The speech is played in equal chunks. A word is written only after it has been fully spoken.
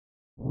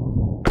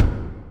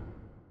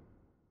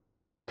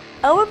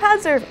Elbow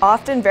pads are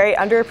often very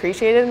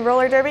underappreciated in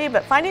roller derby,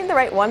 but finding the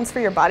right ones for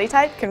your body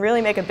type can really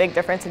make a big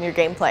difference in your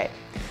gameplay.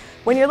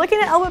 When you're looking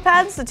at elbow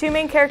pads, the two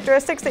main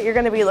characteristics that you're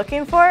going to be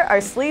looking for are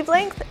sleeve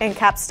length and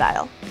cap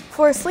style.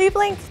 For sleeve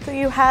length,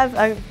 you have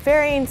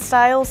varying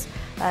styles.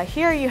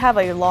 Here you have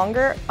a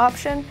longer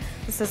option.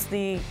 This is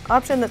the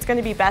option that's going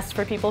to be best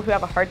for people who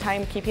have a hard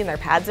time keeping their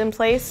pads in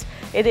place.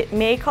 It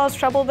may cause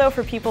trouble though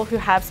for people who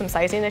have some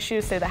sizing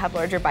issues, say that have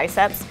larger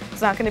biceps.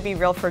 It's not going to be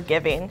real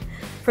forgiving.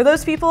 For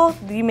those people,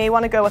 you may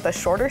want to go with a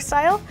shorter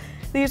style.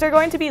 These are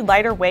going to be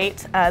lighter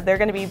weight. They're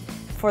going to be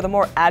for the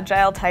more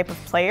agile type of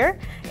player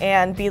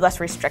and be less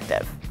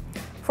restrictive.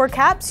 For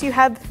caps, you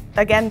have,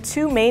 again,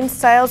 two main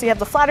styles. You have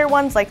the flatter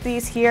ones like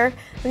these here,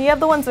 and you have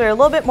the ones that are a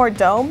little bit more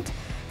domed.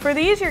 For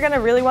these, you're going to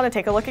really want to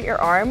take a look at your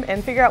arm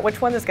and figure out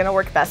which one is going to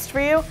work best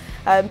for you.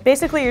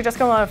 Basically, you're just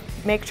going to want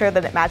to make sure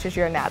that it matches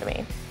your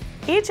anatomy.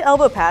 Each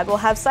elbow pad will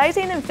have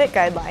sizing and fit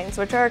guidelines,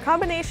 which are a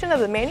combination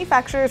of the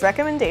manufacturer's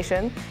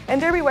recommendation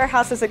and Derby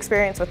Warehouse's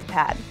experience with the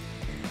pad.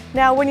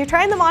 Now, when you're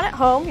trying them on at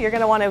home, you're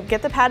going to want to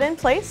get the pad in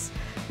place,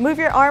 move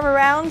your arm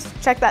around,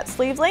 check that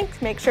sleeve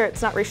length, make sure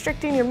it's not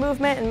restricting your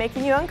movement and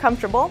making you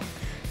uncomfortable.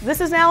 This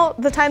is now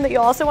the time that you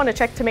also want to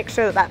check to make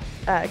sure that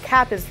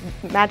cap is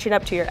matching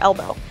up to your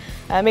elbow.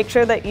 Make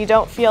sure that you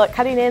don't feel it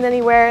cutting in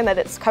anywhere and that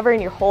it's covering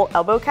your whole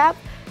elbow cap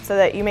so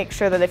that you make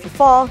sure that if you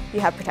fall, you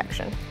have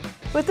protection.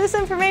 With this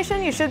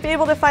information, you should be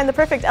able to find the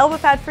perfect elbow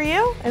pad for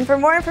you. And for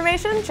more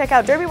information, check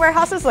out Derby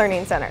Warehouse's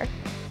Learning Center.